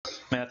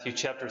Matthew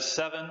chapter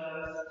 7,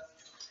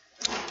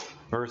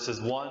 verses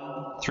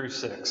 1 through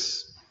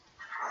 6.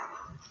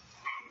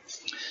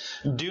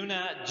 Do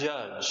not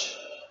judge,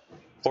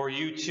 or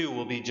you too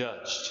will be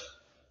judged.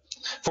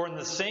 For in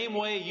the same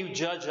way you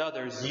judge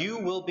others, you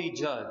will be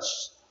judged.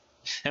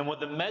 And with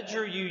the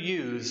measure you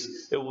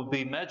use, it will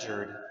be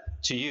measured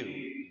to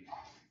you.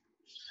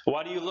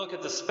 Why do you look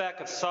at the speck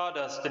of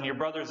sawdust in your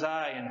brother's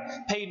eye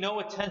and pay no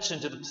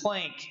attention to the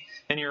plank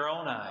in your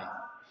own eye?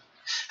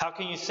 How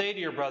can you say to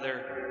your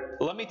brother,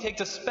 "Let me take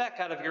the speck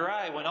out of your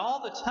eye," when all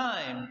the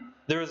time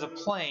there is a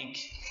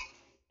plank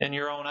in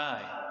your own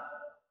eye?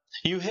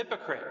 You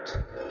hypocrite!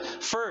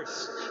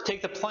 First,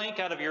 take the plank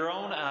out of your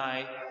own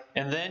eye,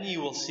 and then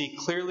you will see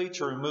clearly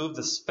to remove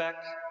the speck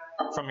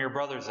from your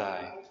brother's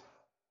eye.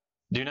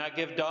 Do not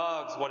give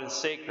dogs what is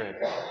sacred.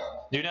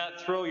 Do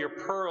not throw your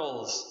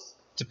pearls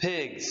to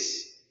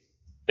pigs.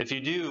 If you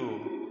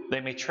do,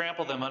 they may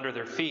trample them under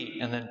their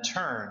feet and then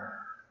turn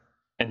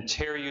and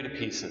tear you to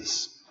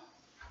pieces.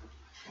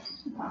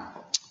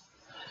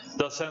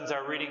 Thus ends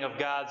our reading of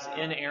God's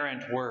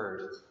inerrant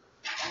word.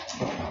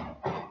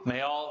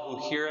 May all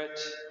who hear it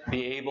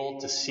be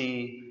able to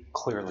see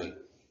clearly.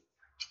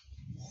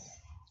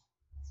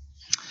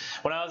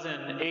 When I was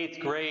in 8th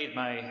grade,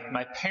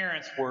 my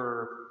parents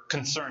were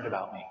concerned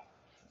about me.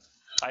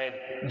 I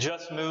had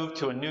just moved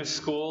to a new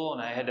school,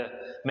 and I had to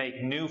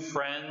make new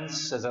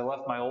friends as I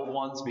left my old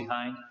ones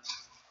behind.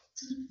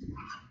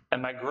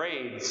 And my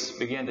grades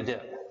began to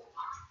dip.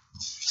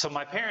 So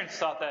my parents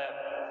thought that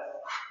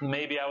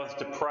maybe I was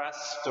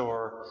depressed,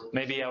 or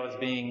maybe I was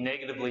being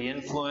negatively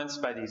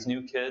influenced by these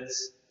new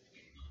kids.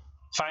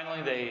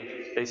 Finally,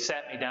 they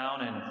sat me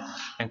down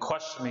and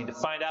questioned me to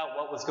find out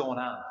what was going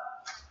on.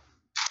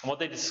 And what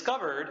they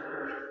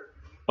discovered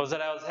was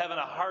that I was having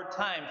a hard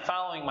time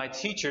following my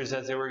teachers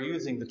as they were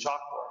using the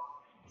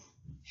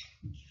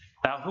chalkboard.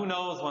 Now, who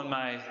knows when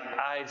my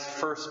eyes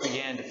first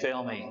began to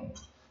fail me,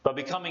 but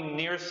becoming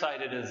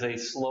nearsighted is a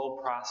slow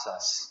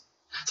process.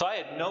 So I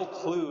had no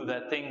clue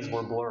that things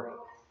were blurry.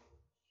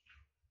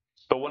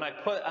 But when I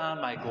put on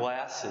my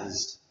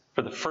glasses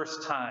for the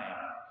first time,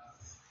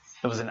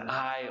 it was an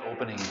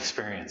eye-opening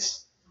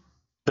experience.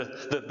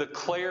 The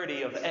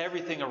clarity of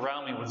everything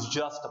around me was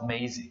just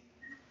amazing.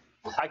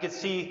 I could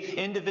see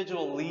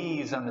individual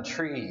leaves on the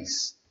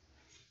trees.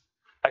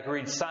 I could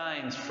read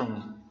signs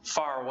from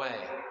far away.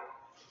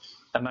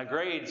 And my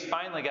grades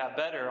finally got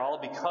better, all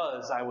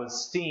because I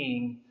was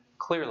seeing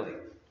clearly.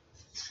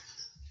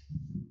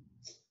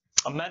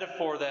 A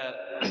metaphor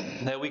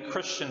that we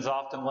Christians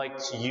often like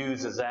to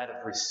use is that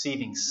of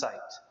receiving sight.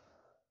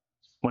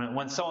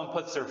 When someone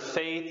puts their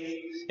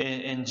faith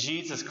in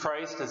Jesus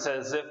Christ, it's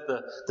as if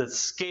the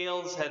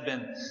scales had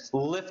been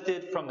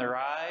lifted from their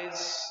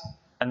eyes,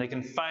 and they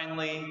can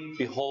finally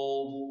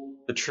behold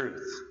the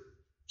truth.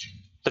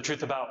 The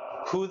truth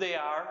about who they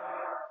are,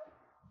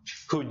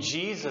 who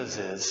Jesus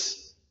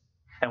is,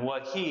 and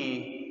what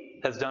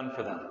He has done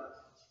for them.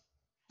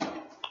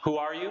 Who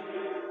are you?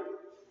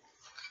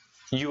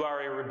 You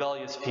are a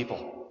rebellious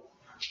people,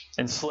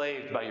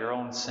 enslaved by your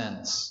own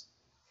sins.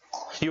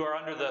 You are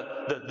under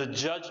the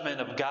judgment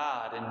of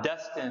God and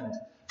destined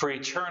for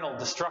eternal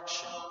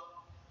destruction.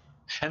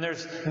 And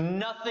there's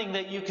nothing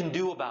that you can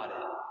do about it.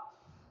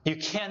 You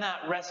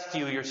cannot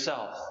rescue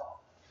yourself.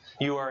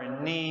 You are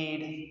in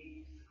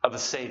need of a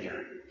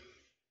Savior.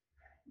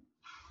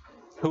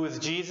 Who is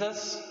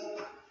Jesus?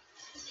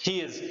 He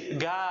is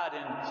God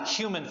in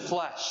human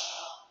flesh.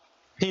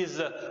 He is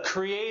the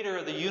creator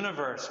of the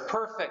universe,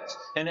 perfect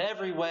in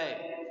every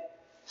way.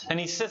 And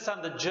He sits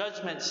on the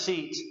judgment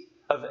seat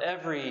of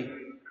every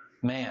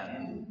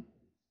man.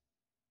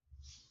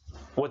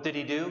 What did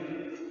He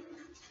do?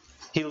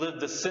 He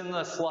lived the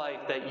sinless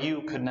life that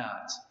you could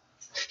not.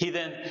 He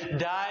then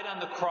died on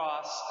the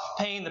cross,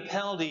 paying the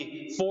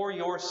penalty for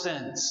your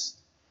sins.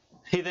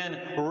 He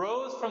then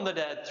rose from the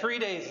dead 3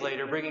 days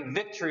later, bringing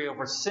victory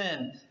over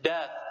sin,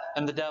 death,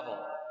 and the devil.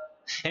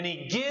 And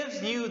He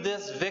gives you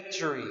this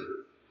victory,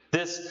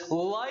 this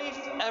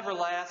life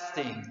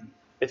everlasting,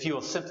 if you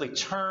will simply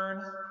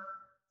turn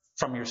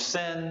from your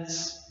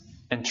sins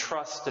and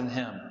trust in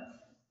Him.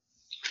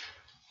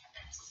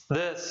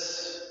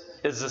 This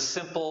is the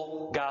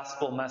simple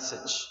gospel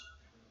message.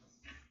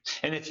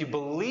 And if you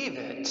believe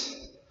it,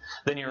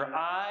 then your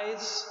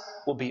eyes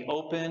will be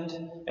opened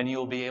and you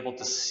will be able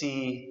to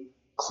see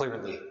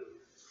clearly.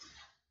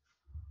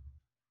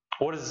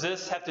 What does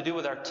this have to do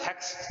with our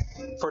text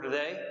for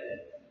today?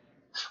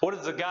 What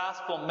does the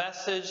gospel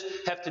message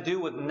have to do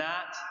with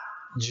not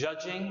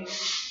judging?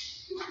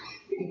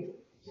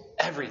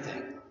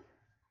 Everything.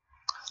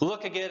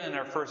 Look again in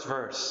our first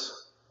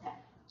verse.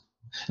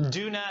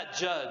 Do not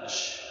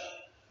judge,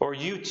 or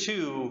you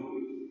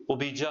too will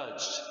be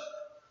judged.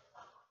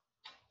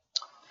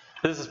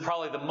 This is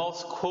probably the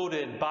most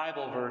quoted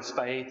Bible verse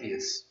by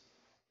atheists.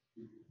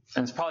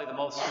 And it's probably the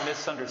most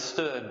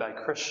misunderstood by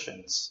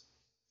Christians.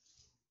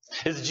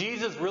 Is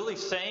Jesus really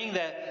saying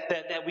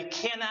that we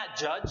cannot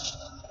judge?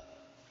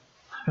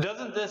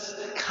 Doesn't this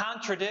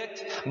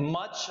contradict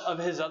much of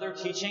His other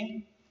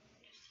teaching?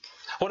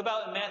 What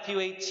about in Matthew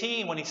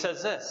 18 when He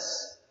says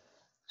this?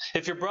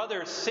 If your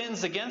brother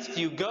sins against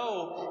you,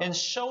 go and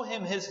show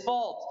him his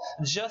fault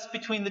just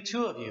between the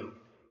two of you.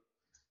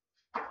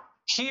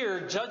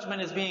 Here,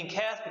 judgment is being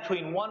cast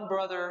between one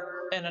brother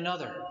and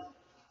another.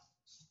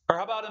 Or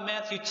how about in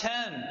Matthew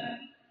 10?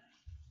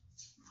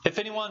 If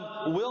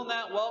anyone will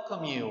not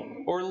welcome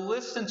you or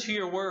listen to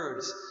your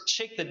words,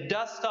 shake the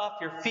dust off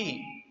your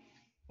feet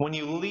when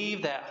you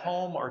leave that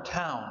home or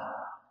town.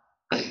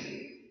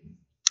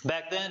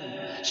 Back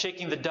then,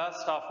 shaking the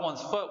dust off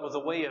one's foot was a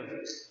way of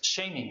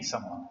shaming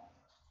someone.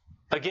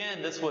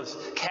 Again, this was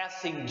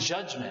casting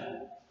judgment.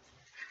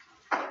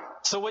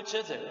 So which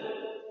is it?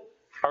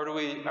 Are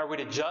we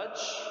to judge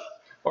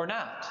or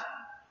not?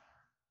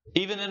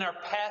 Even in our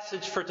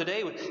passage for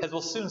today, as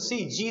we'll soon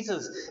see,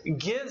 Jesus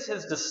gives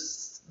his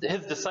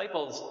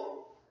disciples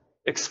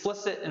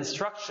explicit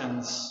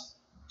instructions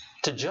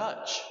to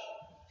judge.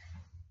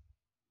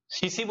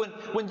 You see,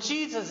 when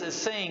Jesus is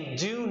saying,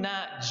 do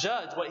not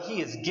judge, what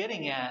he is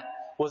getting at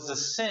was the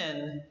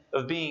sin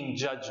of being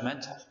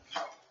judgmental.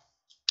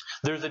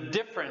 There's a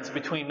difference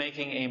between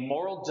making a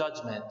moral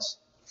judgment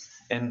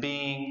and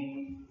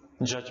being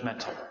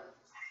judgmental.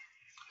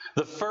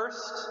 The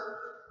first,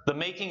 the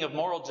making of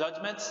moral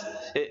judgments,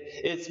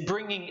 it's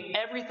bringing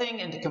everything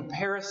into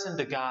comparison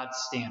to God's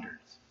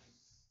standards.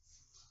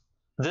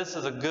 This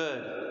is a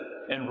good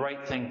and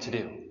right thing to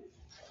do.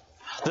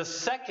 The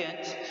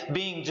second,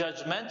 being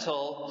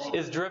judgmental,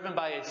 is driven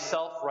by a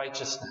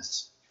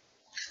self-righteousness.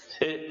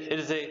 It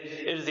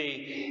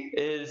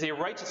is a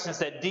righteousness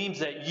that deems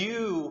that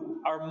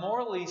you are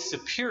morally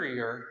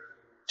superior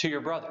to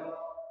your brother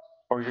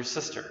or your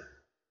sister.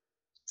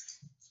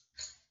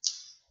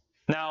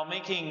 Now,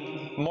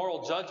 making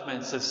moral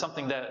judgments is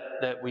something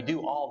that we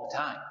do all the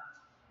time.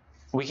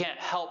 We can't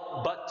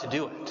help but to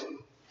do it.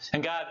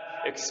 And God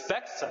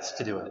expects us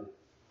to do it.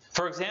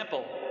 For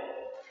example,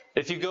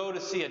 if you go to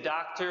see a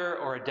doctor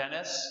or a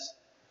dentist,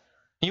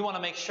 you want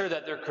to make sure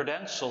that they're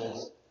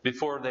credentialed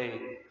before they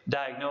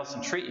diagnose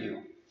and treat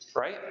you,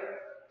 right?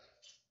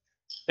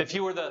 If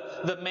you were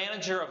the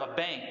manager of a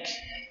bank,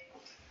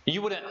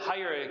 you wouldn't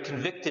hire a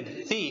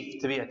convicted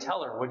thief to be a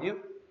teller, would you?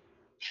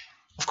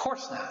 Of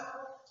course not.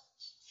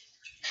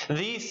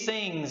 These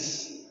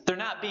things, they're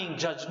not being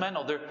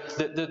judgmental,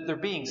 they're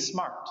being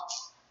smart.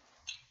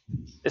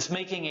 It's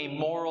making a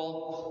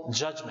moral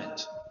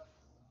judgment.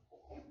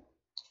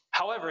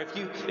 However,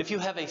 if you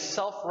have a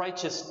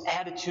self-righteous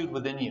attitude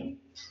within you,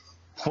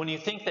 when you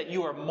think that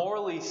you are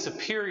morally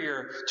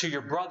superior to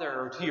your brother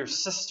or to your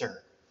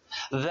sister,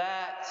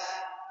 that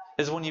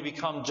is when you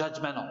become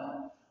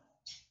judgmental.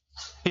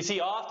 You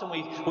see, often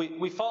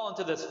we fall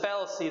into this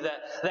fallacy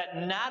that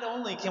not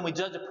only can we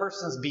judge a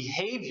person's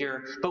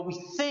behavior, but we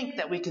think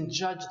that we can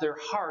judge their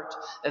heart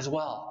as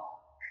well.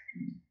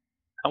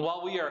 And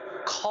while we are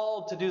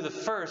called to do the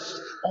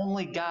first,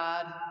 only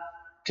God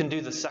can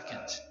do the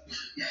second.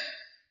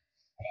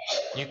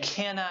 You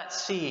cannot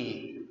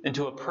see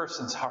into a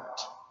person's heart.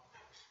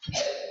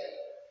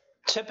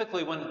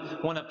 Typically,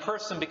 when a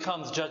person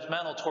becomes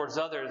judgmental towards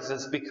others,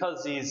 it's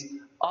because these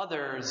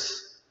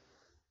others,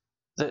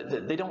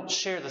 they don't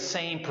share the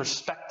same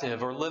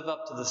perspective or live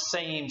up to the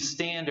same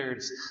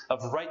standards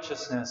of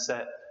righteousness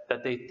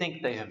that they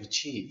think they have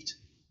achieved.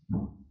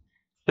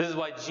 This is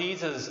why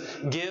Jesus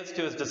gives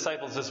to his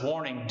disciples this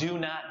warning: do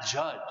not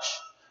judge,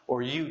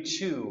 or you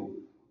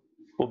too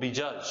will be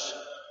judged.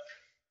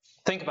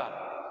 Think about it.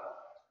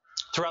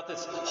 Throughout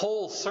this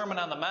whole Sermon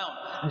on the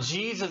Mount,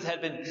 Jesus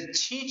had been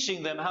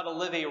teaching them how to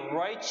live a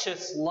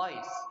righteous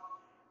life.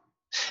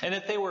 And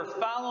if they were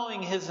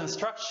following his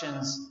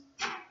instructions,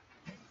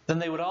 then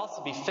they would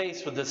also be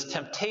faced with this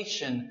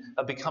temptation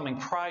of becoming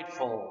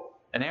prideful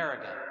and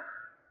arrogant.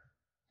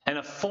 And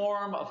a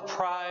form of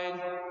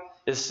pride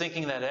is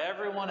thinking that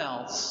everyone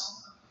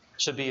else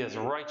should be as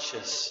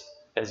righteous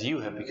as you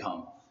have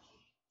become.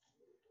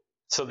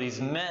 So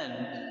these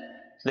men,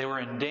 they were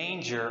in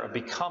danger of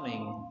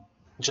becoming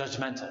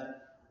judgmental.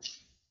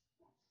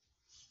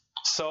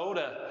 So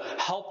to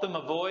help them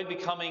avoid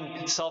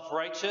becoming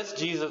self-righteous,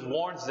 Jesus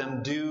warns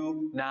them,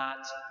 do not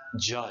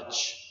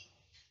judge.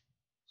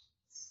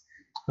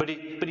 But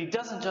he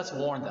doesn't just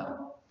warn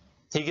them.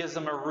 He gives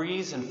them a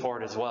reason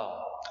for it as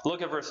well.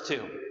 Look at verse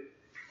 2.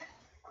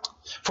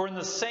 For in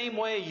the same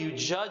way you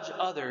judge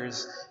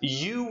others,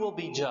 you will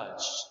be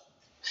judged.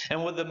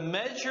 And with the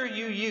measure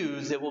you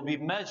use, it will be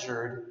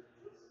measured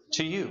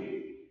to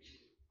you.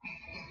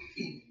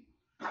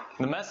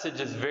 The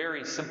message is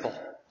very simple.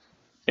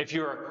 If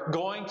you're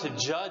going to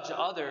judge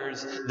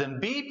others, then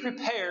be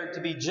prepared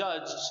to be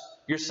judged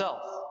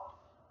yourself.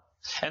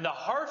 And the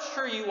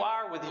harsher you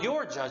are with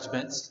your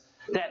judgments,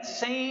 that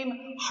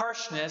same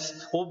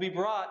harshness will be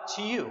brought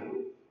to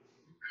you.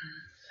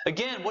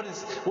 Again, what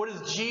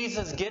is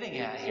Jesus getting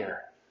at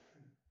here?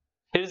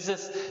 It is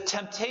this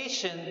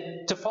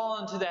temptation to fall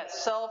into that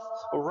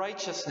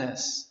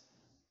self-righteousness.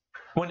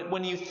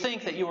 When you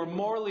think that you are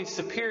morally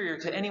superior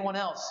to anyone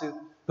else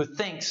who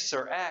thinks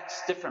or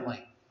acts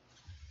differently.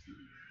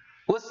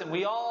 Listen,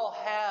 we all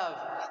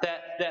have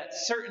that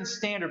certain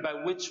standard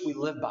by which we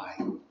live by.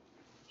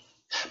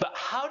 But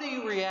how do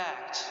you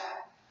react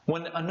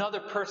when another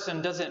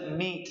person doesn't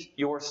meet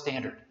your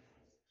standard?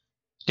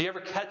 Do you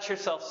ever catch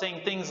yourself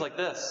saying things like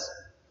this?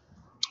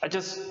 I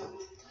just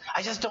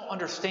don't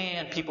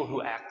understand people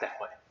who act that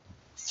way.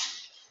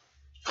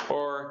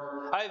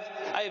 Or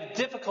I have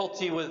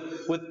difficulty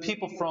with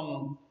people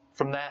from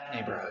that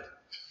neighborhood.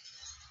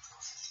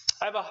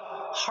 I have a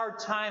hard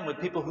time with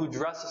people who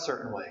dress a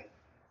certain way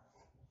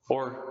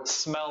or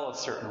smell a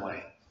certain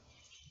way.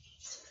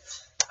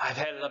 I've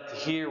had it up to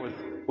here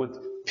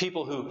with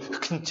people who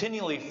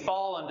continually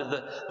fall into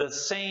the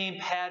same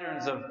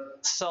patterns of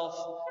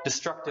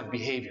self-destructive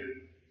behavior.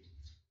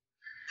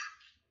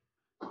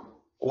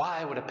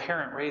 Why would a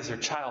parent raise their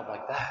child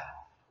like that?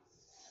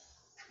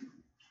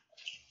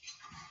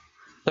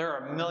 There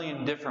are a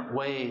million different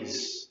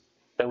ways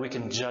that we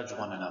can judge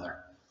one another.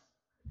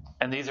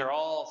 And these are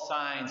all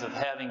signs of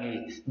having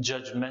a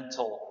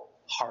judgmental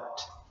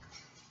heart.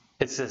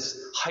 It's this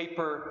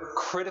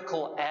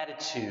hypercritical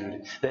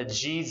attitude that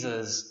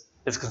Jesus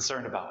is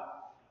concerned about.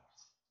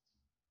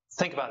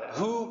 Think about it.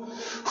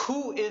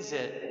 Who is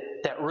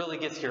it that really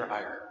gets your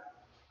ire?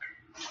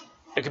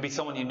 It could be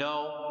someone you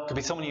know. It could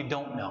be someone you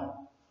don't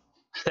know.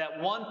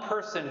 That one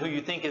person who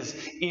you think is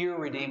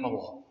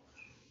irredeemable.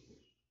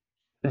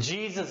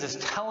 Jesus is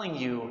telling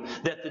you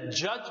that the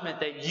judgment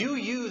that you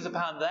use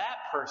upon that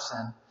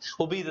person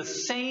will be the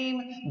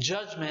same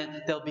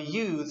judgment that will be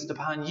used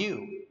upon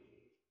you.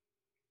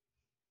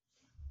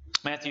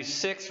 Matthew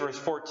 6, verse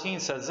 14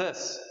 says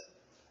this,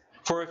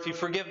 "For if you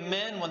forgive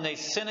men when they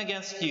sin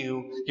against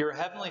you, your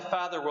heavenly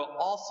Father will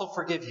also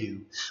forgive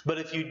you. But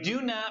if you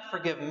do not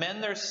forgive men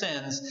their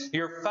sins,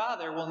 your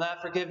Father will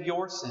not forgive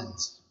your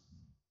sins."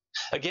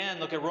 Again,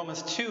 look at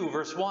Romans 2,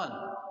 verse 1.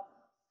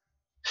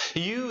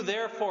 "You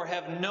therefore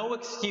have no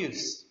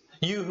excuse,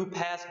 you who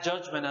pass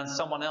judgment on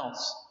someone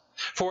else.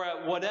 For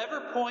at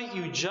whatever point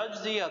you judge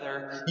the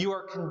other, you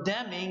are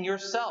condemning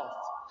yourself,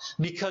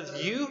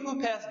 because you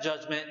who pass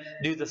judgment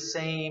do the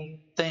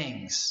same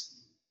things."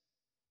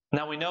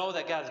 Now we know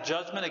that God's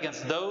judgment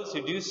against those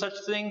who do such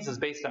things is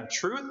based on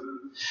truth.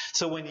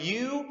 So when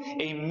you,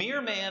 a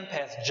mere man,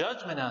 pass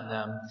judgment on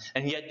them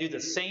and yet do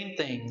the same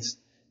things,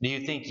 do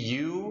you think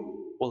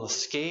you will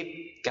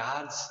escape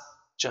God's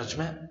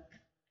judgment?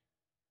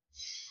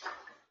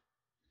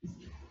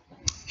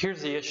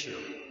 Here's the issue.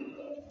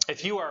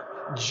 If you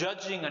are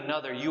judging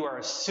another, you are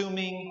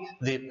assuming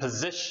the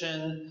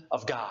position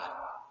of God,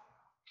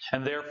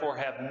 and therefore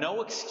have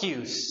no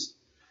excuse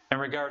in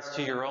regards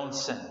to your own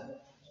sin.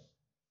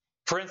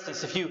 For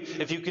instance, if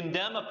you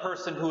condemn a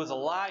person who is a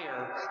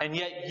liar, and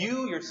yet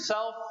you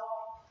yourself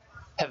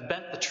have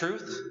bent the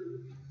truth,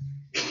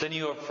 then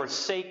you have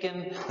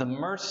forsaken the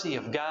mercy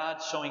of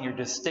God, showing your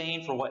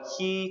disdain for what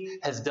He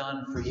has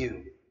done for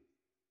you.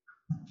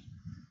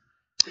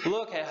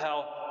 Look at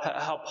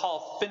how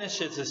Paul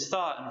finishes his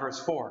thought in verse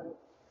 4.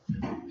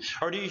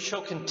 "Or do you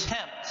show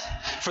contempt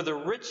for the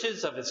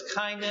riches of His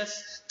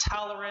kindness,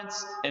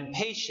 tolerance, and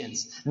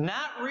patience,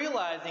 not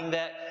realizing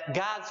that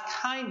God's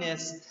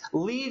kindness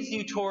leads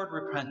you toward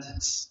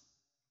repentance?"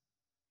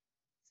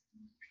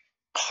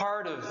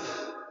 Part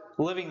of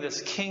living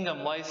this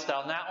kingdom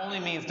lifestyle not only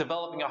means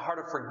developing a heart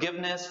of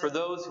forgiveness for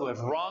those who have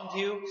wronged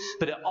you,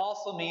 but it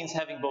also means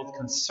having both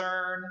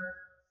concern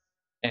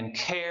and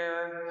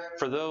care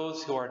for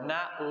those who are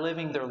not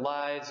living their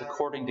lives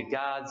according to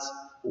God's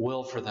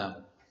will for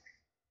them.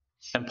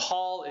 And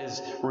Paul is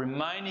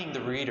reminding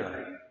the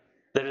reader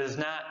that it is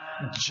not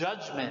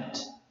judgment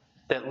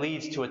that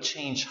leads to a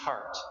changed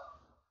heart,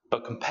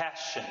 but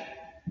compassion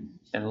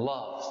and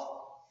love.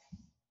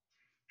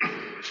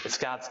 It's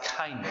God's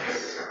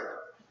kindness.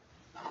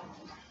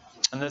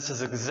 And this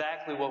is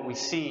exactly what we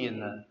see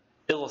in the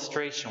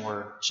illustration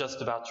we're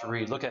just about to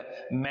read. Look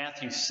at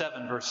Matthew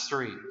 7, verse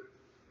 3.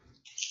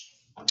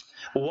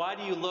 "Why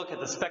do you look at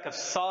the speck of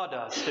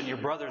sawdust in your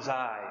brother's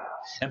eye,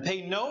 and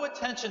pay no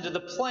attention to the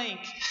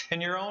plank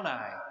in your own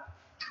eye?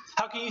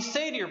 How can you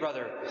say to your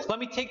brother, 'Let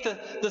me take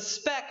the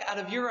speck out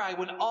of your eye,'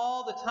 when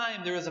all the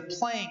time there is a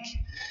plank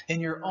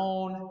in your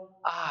own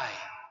eye?"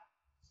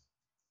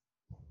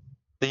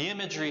 The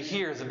imagery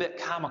here is a bit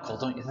comical,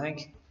 don't you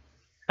think?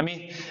 I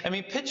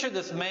mean, picture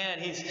this man.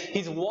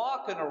 He's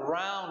walking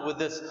around with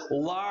this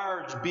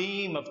large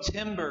beam of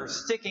timber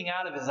sticking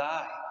out of his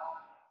eye.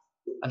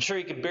 I'm sure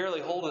he could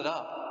barely hold it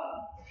up.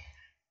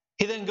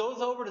 He then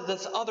goes over to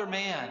this other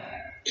man.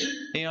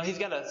 He's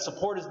got to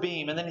support his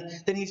beam, and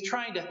then he's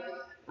trying to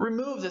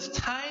remove this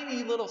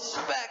tiny little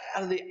speck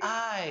out of the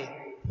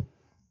eye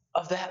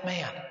of that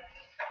man.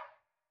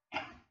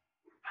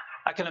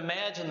 I can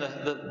imagine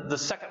the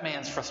second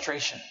man's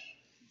frustration.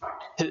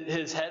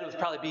 His head was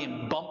probably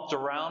being bumped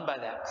around by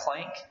that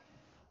plank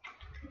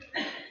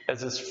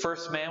as this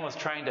first man was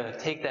trying to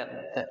take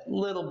that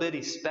little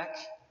bitty speck,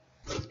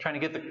 trying to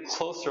get the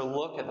closer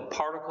look at the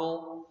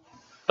particle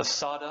of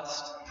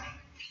sawdust.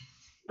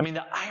 I mean,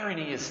 the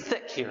irony is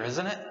thick here,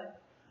 isn't it?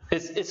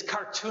 It's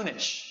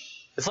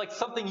cartoonish. It's like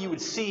something you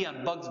would see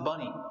on Bugs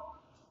Bunny.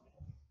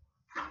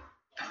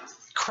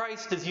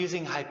 Christ is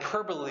using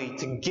hyperbole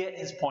to get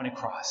His point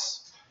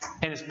across.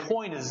 And His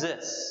point is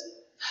this: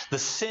 the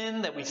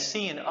sin that we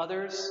see in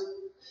others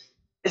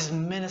is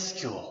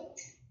minuscule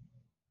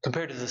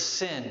compared to the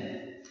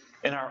sin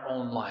in our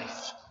own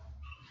life.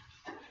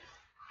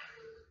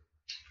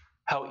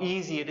 How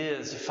easy it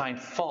is to find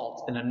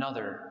fault in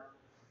another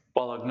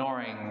while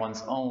ignoring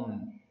one's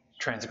own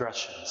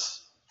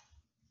transgressions.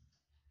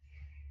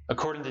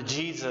 According to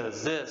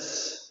Jesus,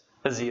 this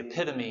is the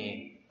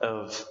epitome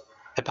of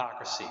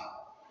hypocrisy.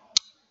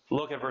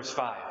 Look at verse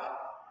 5.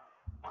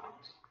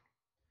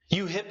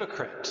 You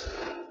hypocrite!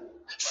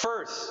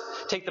 First,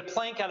 take the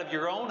plank out of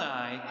your own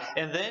eye,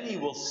 and then you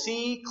will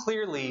see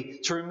clearly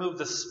to remove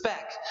the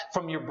speck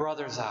from your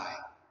brother's eye.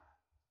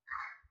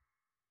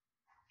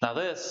 Now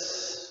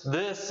this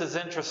is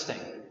interesting.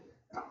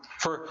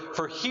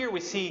 For here we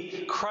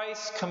see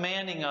Christ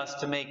commanding us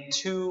to make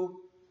two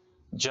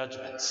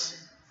judgments.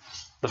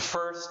 The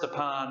first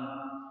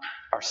upon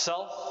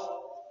ourselves,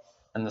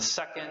 and the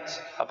second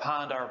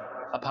upon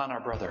our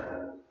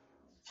brother.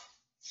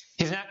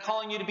 He's not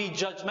calling you to be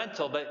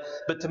judgmental,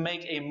 but to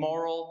make a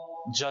moral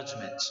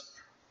judgment.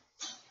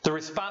 The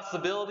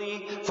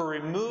responsibility for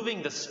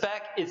removing the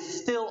speck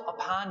is still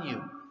upon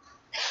you.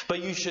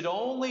 But you should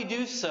only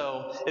do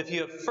so if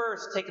you have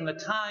first taken the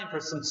time for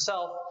some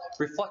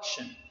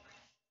self-reflection.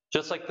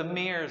 Just like the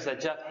mirrors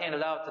that Jeff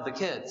handed out to the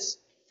kids.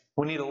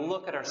 We need to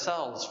look at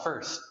ourselves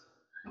first.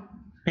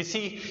 You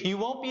see, you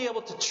won't be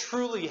able to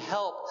truly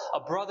help a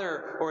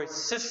brother or a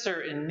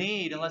sister in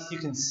need unless you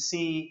can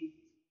see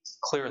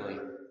clearly.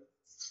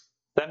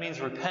 That means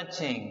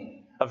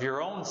repenting of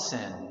your own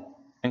sin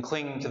and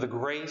clinging to the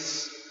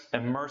grace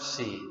and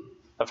mercy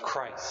of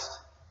Christ.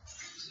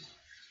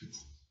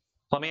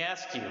 Let me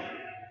ask you,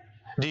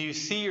 do you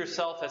see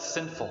yourself as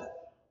sinful?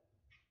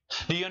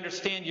 Do you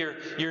understand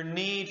your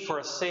need for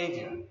a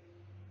Savior?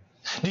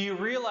 Do you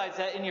realize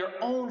that in your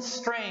own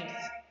strength,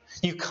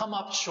 you come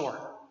up short?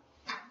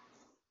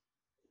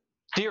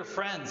 Dear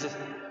friends,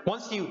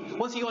 once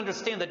you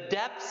understand the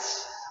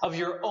depths of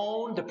your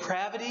own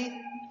depravity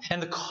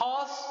and the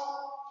cost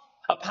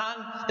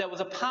that was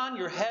upon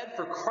your head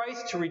for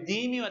Christ to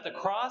redeem you at the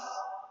cross,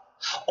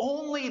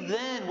 only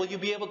then will you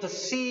be able to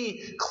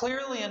see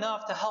clearly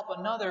enough to help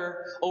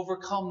another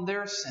overcome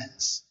their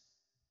sins.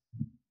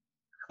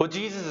 What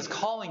Jesus is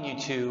calling you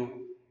to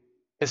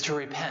is to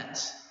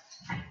repent,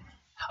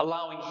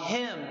 allowing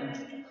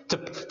Him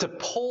to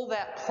pull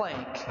that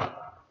plank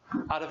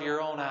out of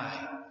your own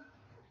eye.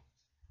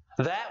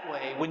 That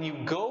way, when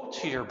you go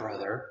to your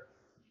brother,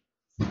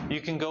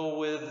 you can go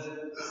with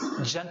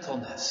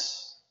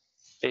gentleness,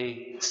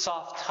 a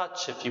soft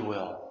touch, if you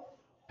will,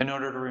 in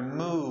order to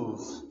remove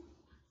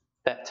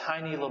that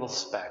tiny little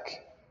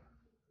speck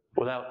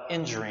without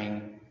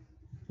injuring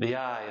the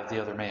eye of the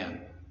other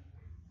man.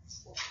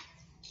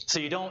 So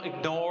you don't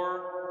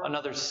ignore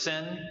another's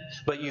sin,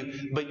 but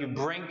you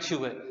bring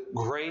to it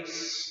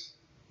grace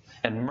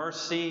and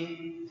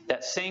mercy,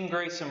 that same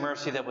grace and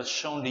mercy that was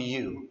shown to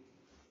you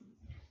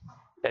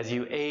as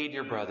you aid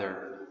your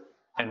brother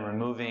in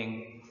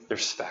removing their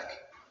speck.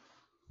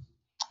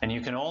 And you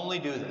can only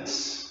do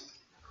this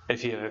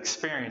if you have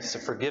experienced the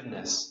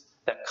forgiveness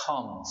that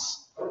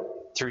comes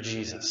through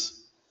Jesus.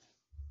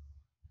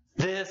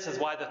 This is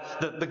why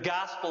the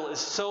gospel is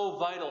so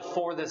vital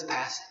for this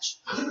passage.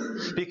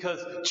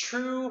 Because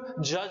true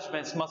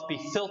judgments must be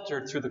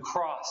filtered through the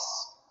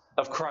cross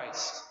of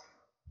Christ.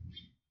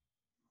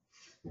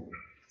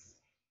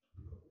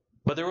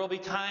 But there will be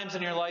times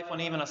in your life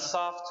when even a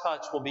soft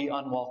touch will be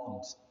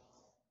unwelcomed.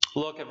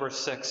 Look at verse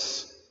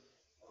 6.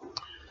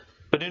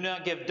 But do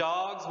not give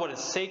dogs what is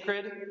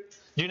sacred.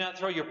 Do not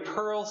throw your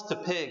pearls to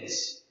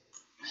pigs.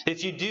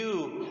 If you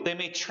do, they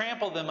may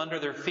trample them under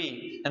their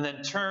feet and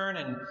then turn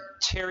and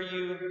tear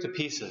you to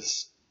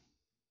pieces.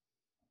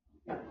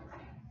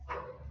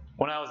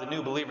 When I was a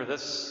new believer,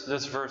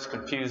 this verse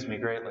confused me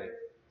greatly.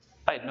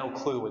 I had no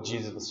clue what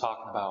Jesus was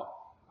talking about.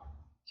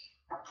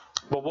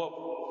 But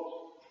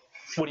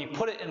when you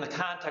put it in the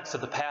context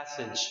of the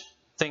passage,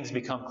 things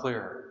become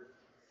clearer.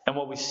 And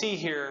what we see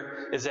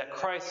here is that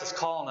Christ is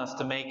calling us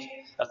to make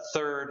a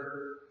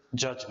third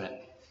judgment.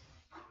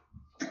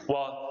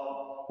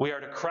 While we are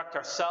to correct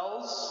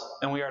ourselves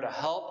and we are to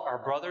help our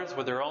brothers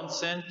with their own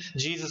sin,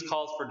 Jesus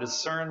calls for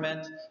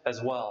discernment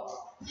as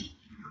well.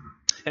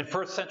 In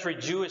first century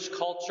Jewish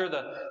culture,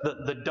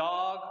 the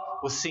dog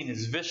was seen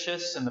as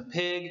vicious and the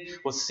pig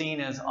was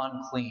seen as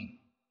unclean.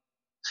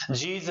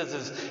 Jesus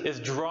is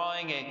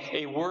drawing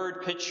a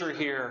word picture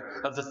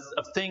here of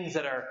things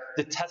that are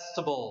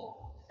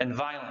detestable and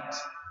violent.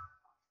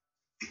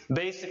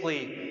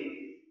 Basically,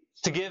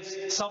 to give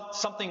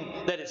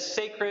something that is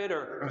sacred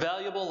or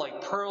valuable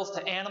like pearls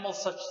to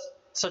animals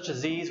such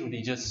as these would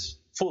be just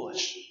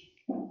foolish.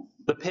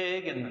 The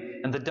pig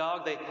and the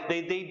dog,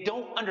 they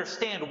don't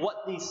understand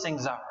what these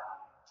things are.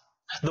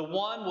 The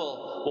one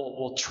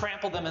will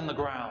trample them in the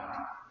ground.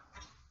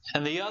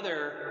 And the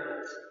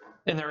other,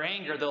 in their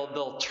anger,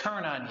 they'll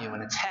turn on you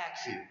and attack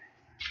you.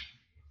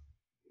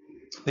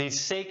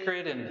 These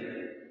sacred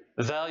and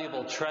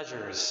valuable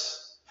treasures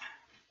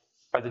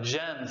are the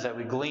gems that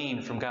we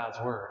glean from God's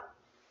Word.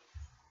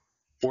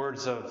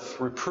 Words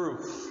of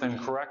reproof and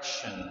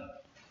correction.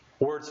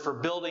 Words for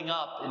building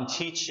up and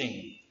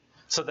teaching.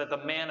 so that the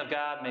man of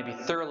God may be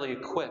thoroughly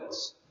equipped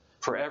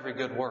for every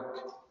good work.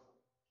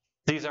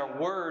 These are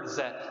words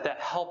that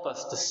help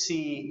us to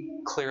see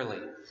clearly.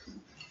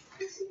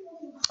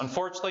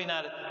 Unfortunately,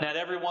 not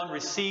everyone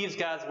receives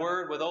God's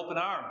word with open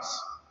arms.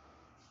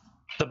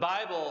 The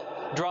Bible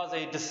draws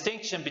a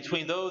distinction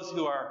between those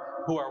who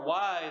are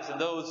wise and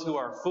those who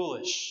are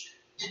foolish.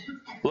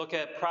 Look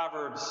at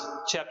Proverbs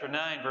chapter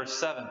 9, verse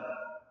 7.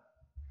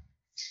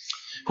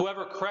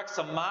 Whoever corrects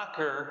a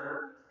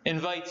mocker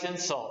invites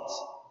insult.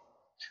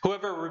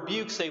 Whoever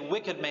rebukes a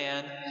wicked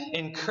man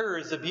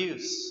incurs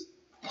abuse.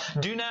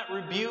 Do not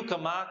rebuke a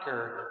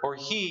mocker, or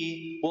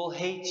he will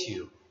hate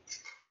you.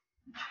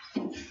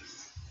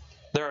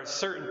 There are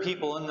certain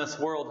people in this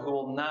world who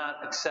will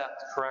not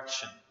accept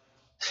correction.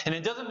 And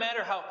it doesn't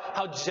matter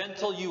how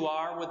gentle you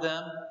are with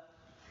them,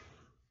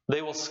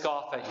 they will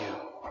scoff at you.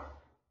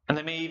 And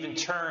they may even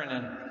turn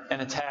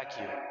and attack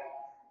you.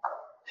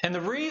 And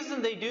the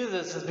reason they do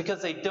this is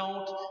because they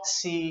don't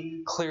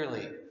see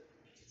clearly.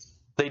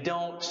 They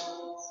don't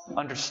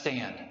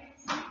understand.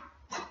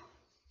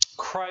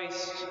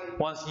 Christ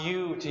wants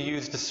you to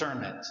use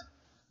discernment.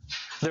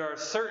 There are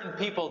certain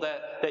people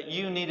that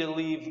you need to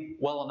leave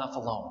well enough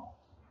alone.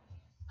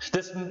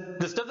 This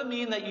doesn't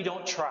mean that you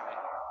don't try.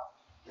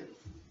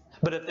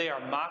 But if they are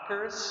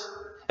mockers,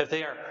 if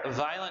they are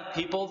violent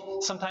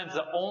people, sometimes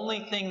the only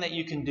thing that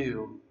you can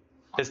do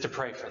is to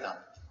pray for them.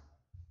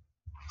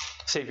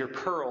 Save your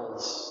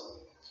pearls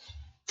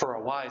for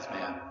a wise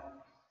man.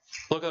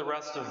 Look at the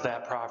rest of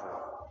that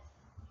proverb.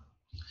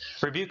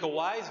 Rebuke a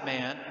wise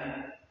man,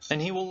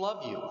 and he will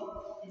love you.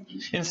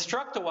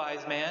 Instruct a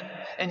wise man,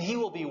 and he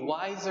will be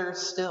wiser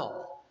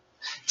still.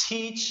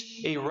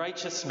 Teach a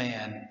righteous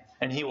man,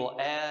 and he will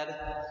add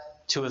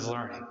to his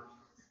learning.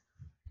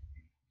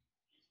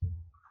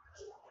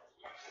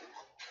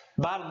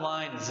 Bottom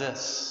line is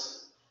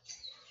this.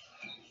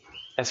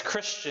 As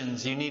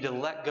Christians, you need to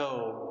let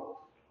go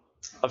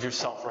of your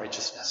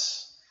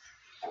self-righteousness.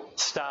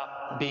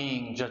 Stop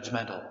being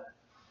judgmental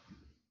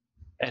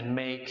and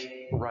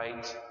make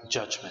right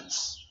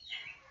judgments.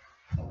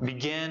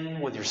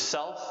 Begin with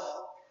yourself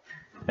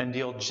and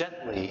deal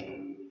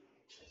gently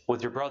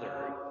with your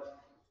brother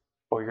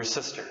or your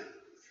sister.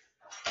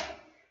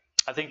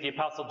 I think the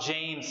Apostle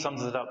James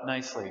sums it up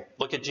nicely.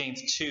 Look at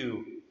James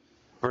 2,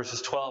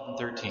 verses 12 and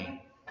 13.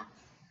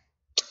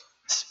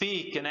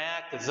 Speak and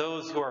act as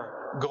those who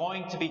are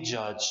going to be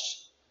judged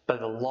by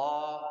the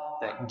law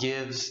that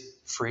gives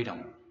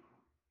freedom.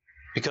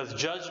 Because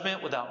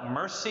judgment without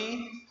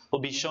mercy will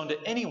be shown to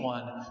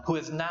anyone who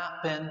has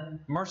not been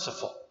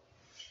merciful.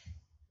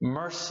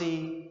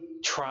 Mercy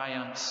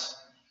triumphs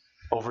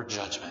over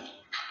judgment.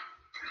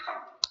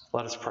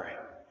 Let us pray.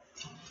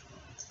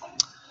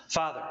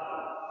 Father,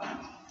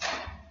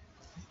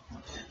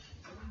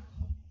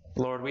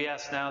 Lord, we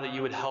ask now that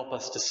you would help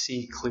us to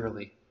see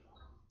clearly.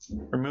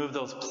 Remove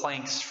those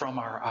planks from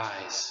our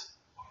eyes.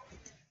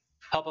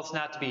 Help us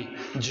not to be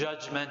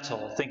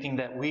judgmental, thinking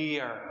that we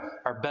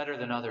are better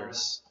than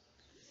others.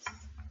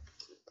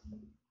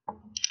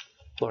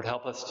 Lord,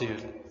 help us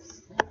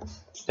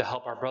to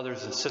help our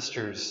brothers and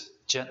sisters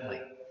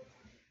gently,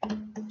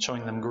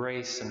 showing them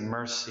grace and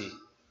mercy,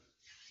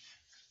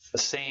 the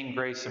same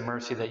grace and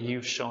mercy that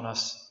you've shown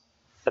us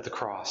at the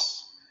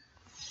cross.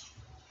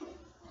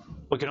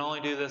 We can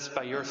only do this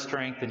by your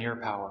strength and your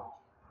power.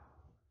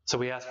 So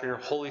we ask for your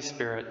Holy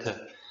Spirit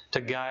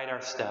to guide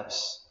our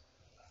steps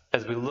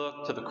as we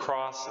look to the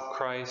cross of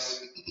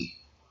Christ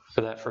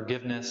for that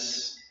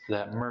forgiveness,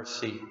 that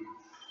mercy.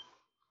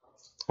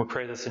 We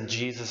pray this in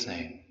Jesus'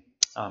 name.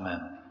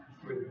 Amen.